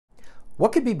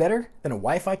What could be better than a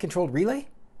Wi-Fi controlled relay?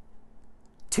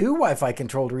 Two Wi-Fi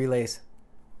controlled relays.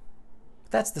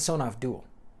 That's the Sonoff Dual.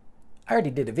 I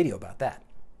already did a video about that.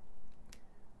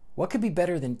 What could be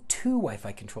better than two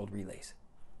Wi-Fi controlled relays?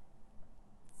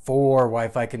 Four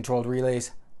Wi-Fi controlled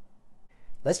relays.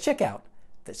 Let's check out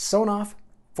the Sonoff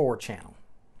 4-channel.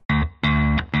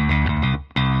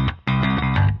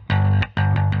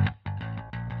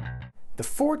 The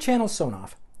 4-channel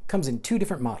Sonoff comes in two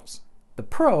different models, the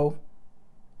Pro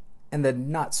and the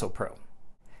Not So Pro.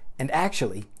 And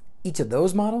actually, each of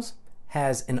those models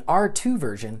has an R2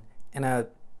 version and a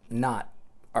not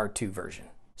R2 version.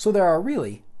 So there are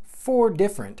really four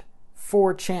different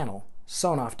 4-channel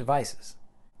Sonoff devices.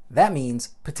 That means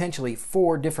potentially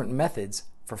four different methods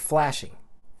for flashing.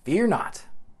 Fear not,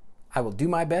 I will do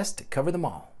my best to cover them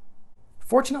all.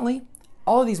 Fortunately,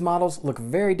 all of these models look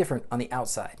very different on the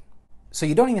outside, so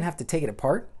you don't even have to take it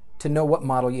apart to know what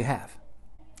model you have.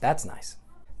 That's nice.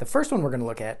 The first one we're going to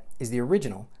look at is the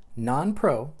original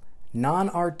non-Pro,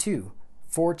 non-R2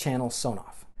 4-channel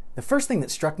Sonoff. The first thing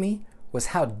that struck me was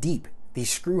how deep these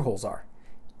screw holes are.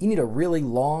 You need a really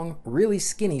long, really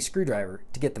skinny screwdriver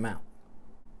to get them out.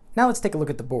 Now let's take a look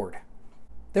at the board.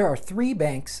 There are three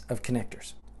banks of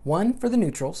connectors. One for the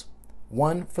neutrals,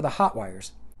 one for the hot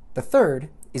wires. The third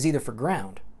is either for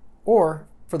ground or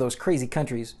for those crazy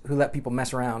countries who let people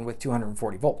mess around with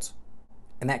 240 volts.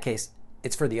 In that case,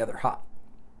 it's for the other hot.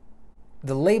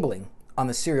 The labeling on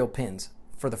the serial pins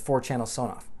for the 4-channel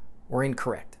Sonoff were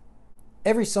incorrect.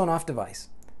 Every Sonoff device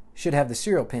should have the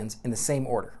serial pins in the same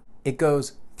order. It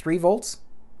goes 3 volts,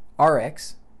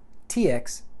 RX,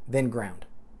 TX, then ground.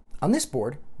 On this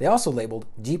board, they also labeled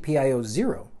GPIO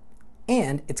 0,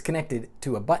 and it's connected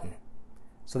to a button.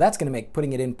 So that's going to make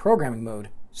putting it in programming mode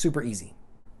super easy.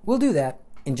 We'll do that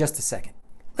in just a second.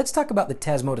 Let's talk about the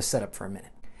Tasmota setup for a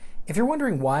minute. If you're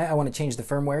wondering why I want to change the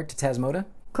firmware to Tasmota,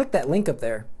 click that link up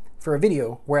there for a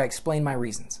video where I explain my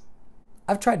reasons.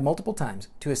 I've tried multiple times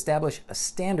to establish a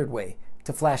standard way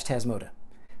to flash Tasmota,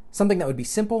 something that would be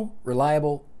simple,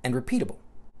 reliable, and repeatable.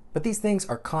 But these things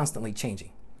are constantly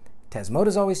changing. Tasmota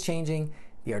is always changing,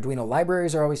 the Arduino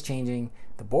libraries are always changing,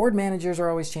 the board managers are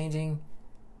always changing.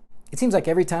 It seems like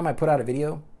every time I put out a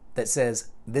video that says,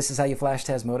 this is how you flash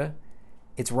Tasmota,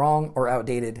 it's wrong or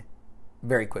outdated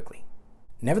very quickly.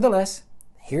 Nevertheless,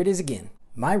 here it is again,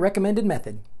 my recommended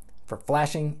method for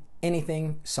flashing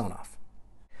anything Sonoff.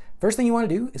 First thing you want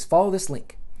to do is follow this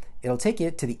link. It'll take you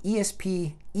to the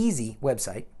FlashEZ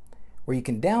website where you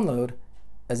can download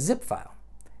a zip file.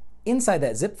 Inside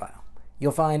that zip file,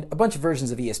 you'll find a bunch of versions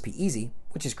of FlashEZ,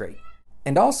 which is great,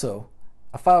 and also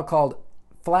a file called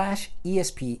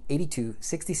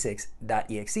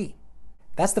FlashESP8266.exe.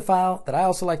 That's the file that I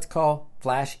also like to call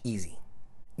FlashEZ.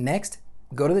 Next,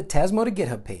 go to the Tasmota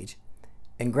GitHub page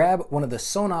and grab one of the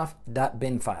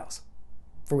sonoff.bin files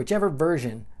for whichever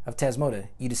version of Tasmota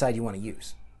you decide you want to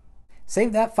use.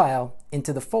 Save that file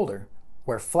into the folder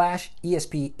where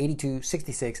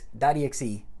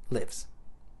FlashESP8266.exe lives.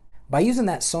 By using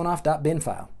that sonoff.bin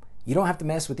file, you don't have to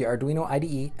mess with the Arduino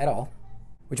IDE at all,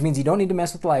 which means you don't need to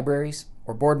mess with libraries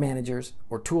or board managers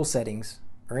or tool settings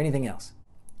or anything else.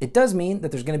 It does mean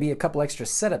that there's going to be a couple extra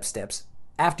setup steps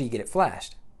after you get it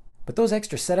flashed, but those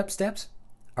extra setup steps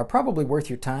are probably worth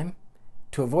your time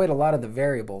to avoid a lot of the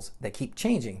variables that keep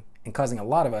changing and causing a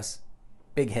lot of us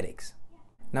big headaches.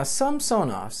 Now some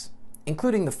Sonoffs,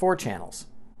 including the 4-channels,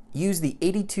 use the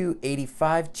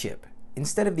 8285 chip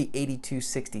instead of the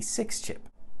 8266 chip.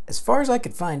 As far as I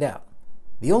could find out,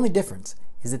 the only difference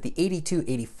is that the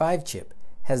 8285 chip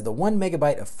has the 1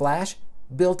 megabyte of flash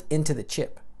built into the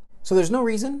chip. So there's no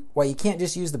reason why you can't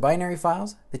just use the binary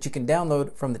files that you can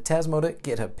download from the Tasmota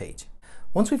GitHub page.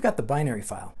 Once we've got the binary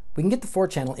file, we can get the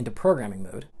 4-channel into programming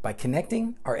mode by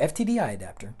connecting our FTDI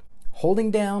adapter,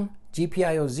 holding down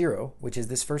GPIO 0, which is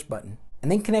this first button,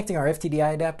 and then connecting our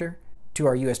FTDI adapter to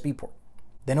our USB port.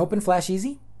 Then open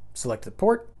FlashEZ, select the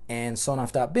port, and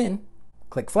sonoff.bin,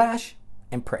 click flash,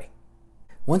 and pray.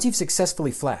 Once you've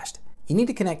successfully flashed, you need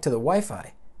to connect to the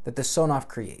Wi-Fi that the Sonoff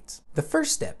creates. The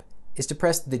first step is to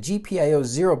press the GPIO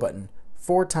 0 button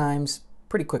 4 times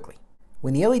pretty quickly.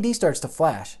 When the LED starts to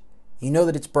flash, you know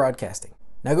that it's broadcasting.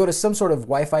 Now go to some sort of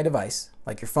Wi-Fi device,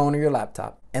 like your phone or your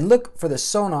laptop, and look for the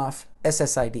Sonoff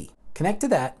SSID. Connect to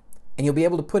that, and you'll be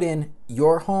able to put in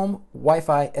your home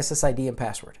Wi-Fi SSID and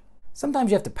password.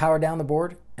 Sometimes you have to power down the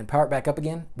board and power it back up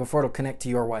again before it'll connect to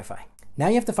your Wi-Fi. Now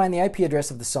you have to find the IP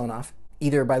address of the Sonoff,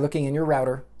 either by looking in your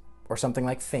router or something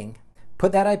like Fing.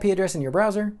 Put that IP address in your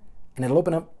browser, and it'll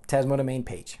open up Tasmota main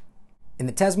page. In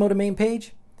the Tasmota main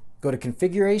page, go to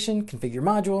Configuration, Configure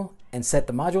Module, and set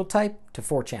the module type to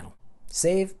 4-channel.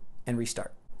 Save and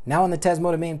restart. Now on the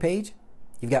Tasmota main page,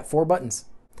 You've got 4 buttons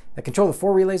that control the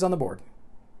 4 relays on the board.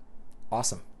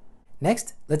 Awesome.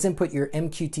 Next, let's input your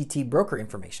MQTT broker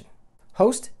information.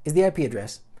 Host is the IP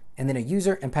address, and then a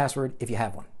user and password if you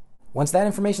have one. Once that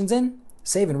information's in,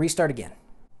 save and restart again.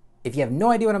 If you have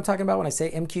no idea what I'm talking about when I say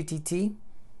MQTT,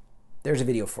 there's a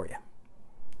video for you.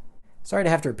 Sorry to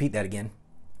have to repeat that again.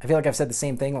 I feel like I've said the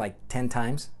same thing like 10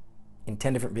 times in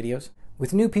 10 different videos.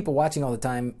 With new people watching all the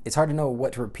time, it's hard to know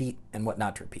what to repeat and what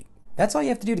not to repeat. That's all you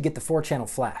have to do to get the 4-channel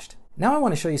flashed. Now I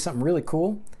want to show you something really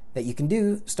cool that you can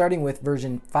do starting with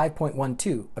version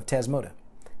 5.12 of Tasmota,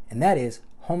 and that is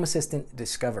Home Assistant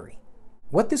Discovery.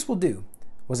 What this will do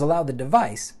was allow the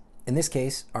device, in this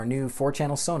case our new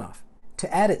 4-channel Sonoff,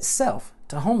 to add itself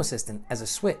to Home Assistant as a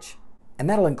switch, and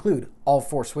that'll include all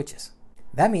 4 switches.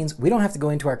 That means we don't have to go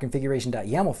into our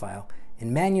configuration.yaml file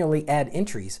and manually add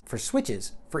entries for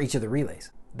switches for each of the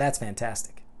relays. That's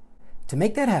fantastic. To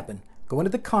make that happen, go into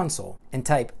the console and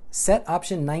type set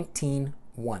option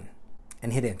 19.1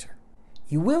 and hit enter.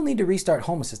 You will need to restart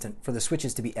Home Assistant for the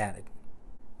switches to be added.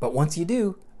 But once you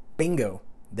do, bingo,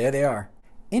 there they are.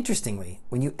 Interestingly,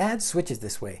 when you add switches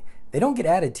this way, they don't get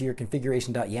added to your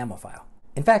configuration.yaml file.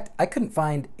 In fact, I couldn't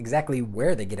find exactly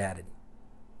where they get added.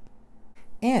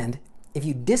 And if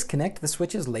you disconnect the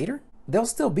switches later, they'll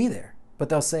still be there, but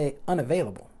they'll say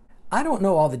unavailable. I don't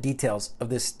know all the details of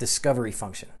this discovery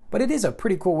function, but it is a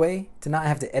pretty cool way to not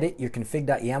have to edit your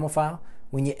config.yaml file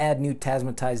when you add new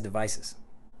Tasmotized devices.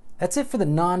 That's it for the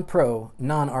non-Pro,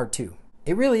 non-R2.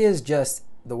 It really is just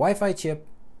the Wi-Fi chip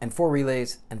and 4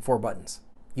 relays and 4 buttons.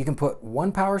 You can put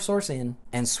 1 power source in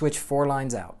and switch 4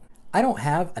 lines out. I don't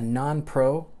have a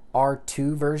non-Pro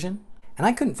R2 version, and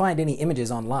I couldn't find any images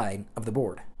online of the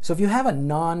board. So if you have a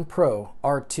non-Pro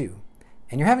R2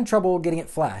 and you're having trouble getting it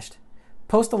flashed,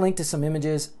 post a link to some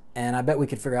images and I bet we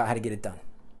could figure out how to get it done.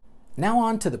 Now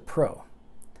on to the Pro.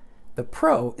 The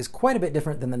Pro is quite a bit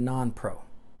different than the non-Pro.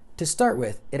 To start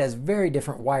with, it has very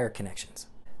different wire connections.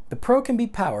 The Pro can be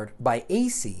powered by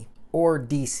AC or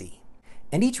DC,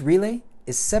 and each relay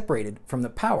is separated from the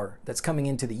power that's coming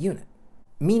into the unit,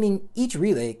 meaning each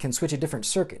relay can switch a different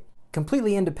circuit,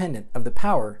 completely independent of the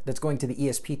power that's going to the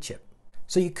ESP chip.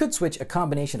 So you could switch a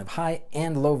combination of high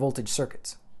and low voltage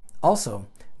circuits. Also,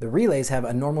 the relays have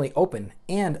a normally open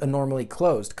and a normally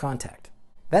closed contact.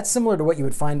 That's similar to what you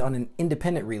would find on an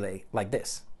independent relay like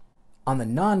this. On the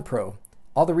non-Pro,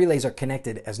 all the relays are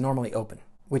connected as normally open,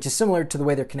 which is similar to the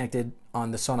way they're connected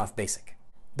on the Sonoff Basic.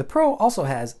 The Pro also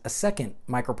has a second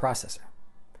microprocessor.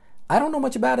 I don't know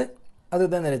much about it other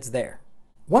than that it's there.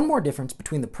 One more difference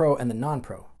between the Pro and the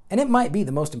non-Pro, and it might be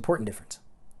the most important difference.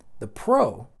 The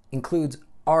Pro includes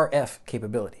RF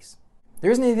capabilities.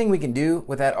 There isn't anything we can do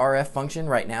with that RF function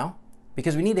right now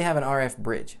because we need to have an RF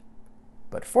bridge.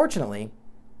 But fortunately,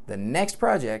 the next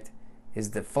project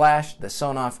is the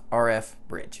Sonoff RF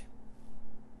bridge.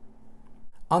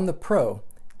 On the Pro,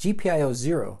 GPIO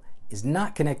 0 is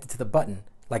not connected to the button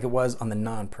like it was on the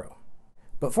non-Pro.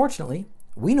 But fortunately,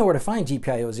 we know where to find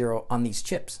GPIO 0 on these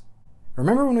chips.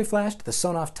 Remember when we flashed the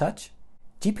Sonoff Touch?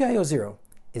 GPIO 0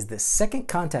 is the second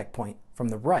contact point from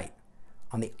the right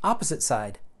on the opposite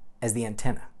side as the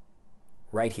antenna,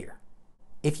 right here.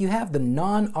 If you have the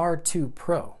non-R2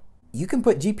 Pro, you can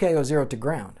put GPIO 0 to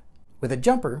ground with a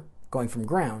jumper going from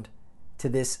ground to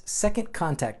this second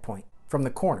contact point from the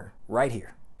corner right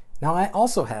here. Now I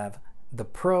also have the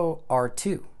Pro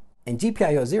R2, and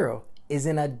GPIO 0 is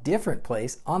in a different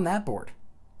place on that board.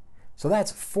 So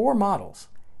that's 4 models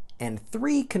and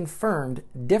 3 confirmed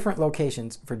different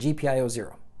locations for GPIO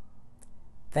 0.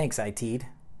 Thanks, IT'd.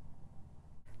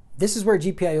 This is where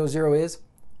GPIO 0 is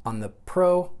on the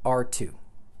Pro R2.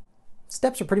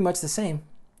 Steps are pretty much the same.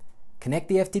 Connect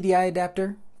the FTDI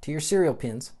adapter to your serial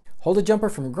pins, hold a jumper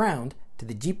from ground to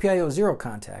the GPIO 0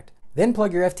 contact, then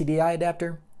plug your FTDI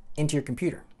adapter into your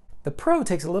computer. The Pro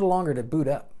takes a little longer to boot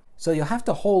up, so you'll have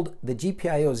to hold the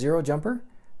GPIO 0 jumper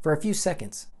for a few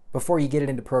seconds before you get it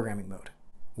into programming mode.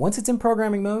 Once it's in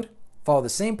programming mode, follow the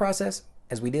same process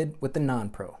as we did with the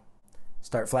non-Pro.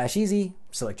 Start FlashEZ,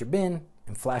 select your bin,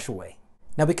 and flash away.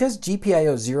 Now because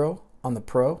GPIO 0 on the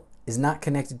Pro is not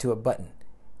connected to a button,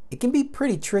 it can be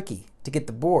pretty tricky to get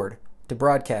the board to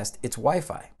broadcast its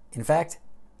Wi-Fi. In fact,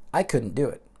 I couldn't do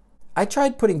it. I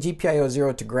tried putting GPIO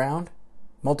 0 to ground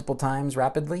multiple times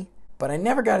rapidly, but I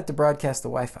never got it to broadcast the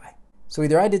Wi-Fi. So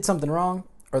either I did something wrong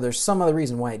or there's some other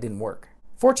reason why it didn't work.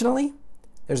 Fortunately,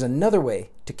 there's another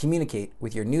way to communicate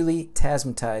with your newly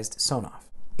Tasmotized Sonoff.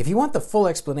 If you want the full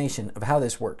explanation of how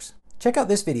this works, check out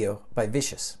this video by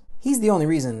Vicious. He's the only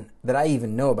reason that I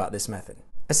even know about this method.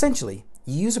 Essentially,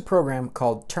 you use a program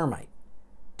called Termite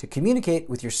to communicate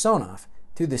with your Sonoff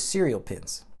through the serial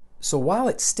pins. So while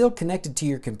it's still connected to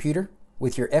your computer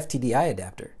with your FTDI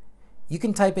adapter, you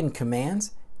can type in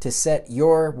commands to set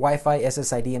your Wi-Fi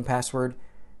SSID and password,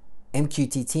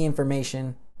 MQTT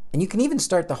information, and you can even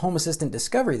start the Home Assistant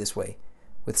discovery this way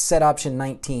with set option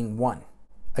 19.1.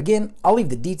 Again, I'll leave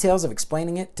the details of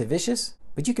explaining it to Vicious,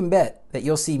 but you can bet that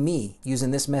you'll see me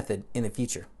using this method in the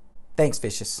future. Thanks,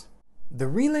 Vicious. The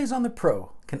relays on the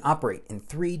Pro can operate in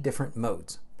 3 different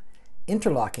modes: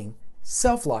 interlocking,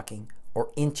 self-locking,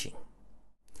 or inching.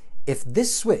 If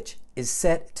this switch is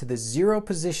set to the 0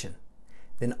 position,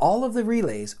 then all of the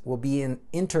relays will be in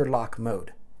interlock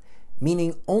mode,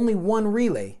 meaning only one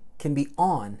relay can be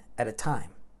on at a time.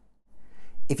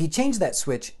 If you change that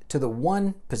switch to the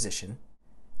 1 position,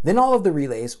 then all of the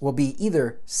relays will be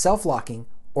either self-locking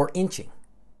or inching.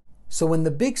 So when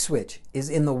the big switch is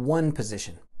in the 1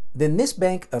 position, then this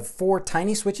bank of 4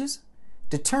 tiny switches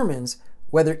determines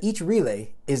whether each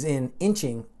relay is in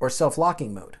inching or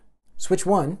self-locking mode. Switch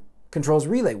 1 controls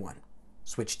relay 1,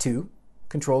 switch 2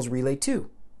 controls relay 2,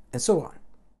 and so on.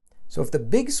 So if the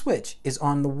big switch is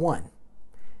on the 1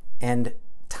 and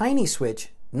tiny switch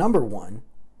number 1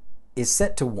 is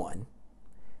set to 1,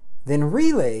 then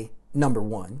relay number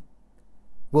 1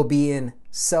 will be in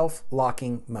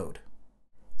self-locking mode.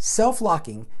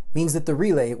 Self-locking means that the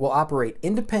relay will operate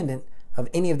independent of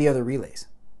any of the other relays.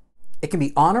 It can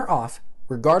be on or off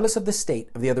regardless of the state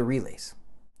of the other relays.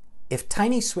 If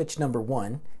tiny switch number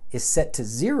 1 is set to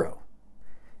 0,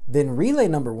 then relay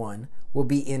number 1 will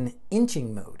be in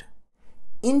inching mode.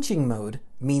 Inching mode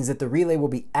means that the relay will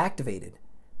be activated,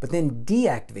 but then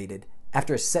deactivated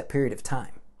after a set period of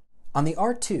time. On the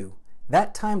R2,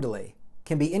 that time delay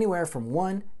can be anywhere from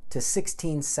 1 to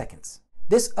 16 seconds.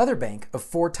 This other bank of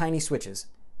 4 tiny switches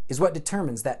is what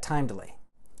determines that time delay.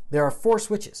 There are 4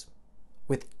 switches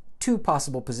with 2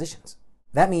 possible positions.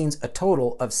 That means a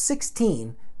total of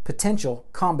 16 potential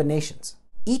combinations.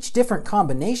 Each different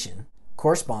combination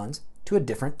corresponds to a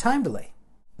different time delay.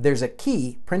 There's a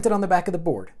key printed on the back of the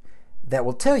board that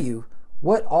will tell you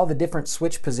what all the different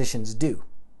switch positions do,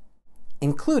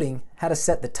 including how to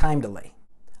set the time delay.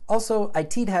 Also,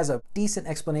 ITEED has a decent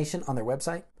explanation on their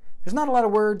website. There's not a lot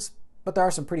of words, but there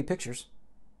are some pretty pictures.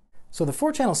 So the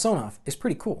 4-channel Sonoff is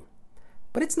pretty cool,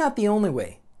 but it's not the only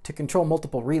way to control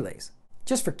multiple relays.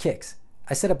 Just for kicks,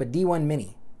 I set up a D1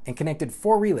 Mini and connected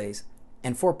 4 relays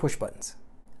and 4 push buttons.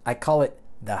 I call it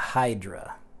the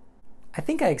Hydra. I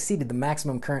think I exceeded the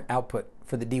maximum current output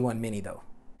for the D1 Mini though,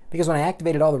 because when I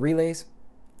activated all the relays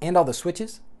and all the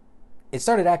switches, it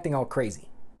started acting all crazy.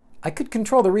 I could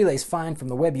control the relays fine from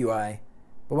the web UI,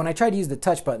 but when I tried to use the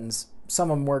touch buttons, some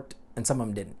of them worked and some of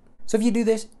them didn't. So if you do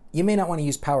this, you may not want to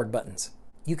use powered buttons.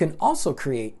 You can also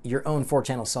create your own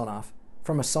 4-channel Sonoff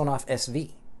from a Sonoff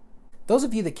SV. Those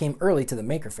of you that came early to the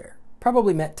Maker Faire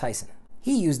probably met Tyson.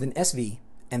 He used an SV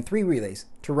and 3 relays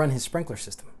to run his sprinkler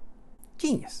system.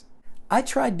 Genius. I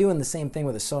tried doing the same thing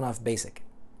with a Sonoff Basic,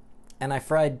 and I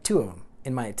fried 2 of them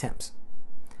in my attempts.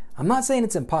 I'm not saying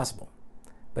it's impossible,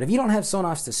 but if you don't have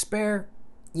Sonoffs to spare,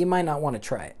 you might not want to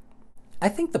try it. I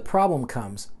think the problem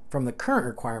comes from the current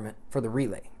requirement for the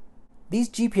relay. These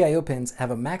GPIO pins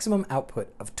have a maximum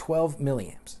output of 12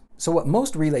 milliamps. So what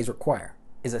most relays require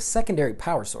is a secondary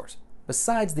power source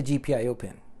besides the GPIO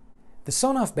pin. The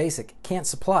Sonoff Basic can't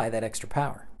supply that extra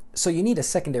power, so you need a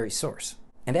secondary source.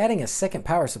 And adding a second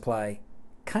power supply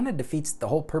kind of defeats the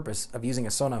whole purpose of using a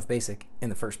Sonoff Basic in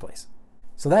the first place.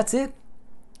 So that's it.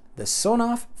 The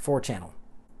Sonoff 4-channel.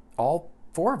 All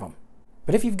 4 of them.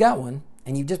 But if you've got one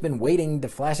and you've just been waiting to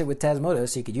flash it with Tasmota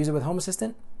so you could use it with Home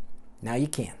Assistant, now you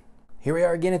can. Here we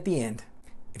are again at the end.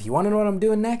 If you want to know what I'm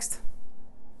doing next,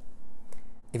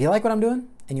 if you like what I'm doing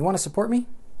and you want to support me,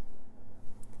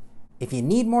 if you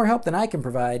need more help than I can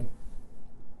provide,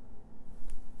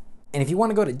 and if you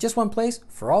want to go to just one place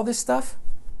for all this stuff,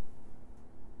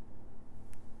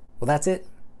 well, that's it.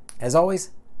 As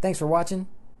always, thanks for watching.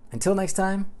 Until next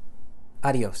time,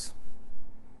 adios.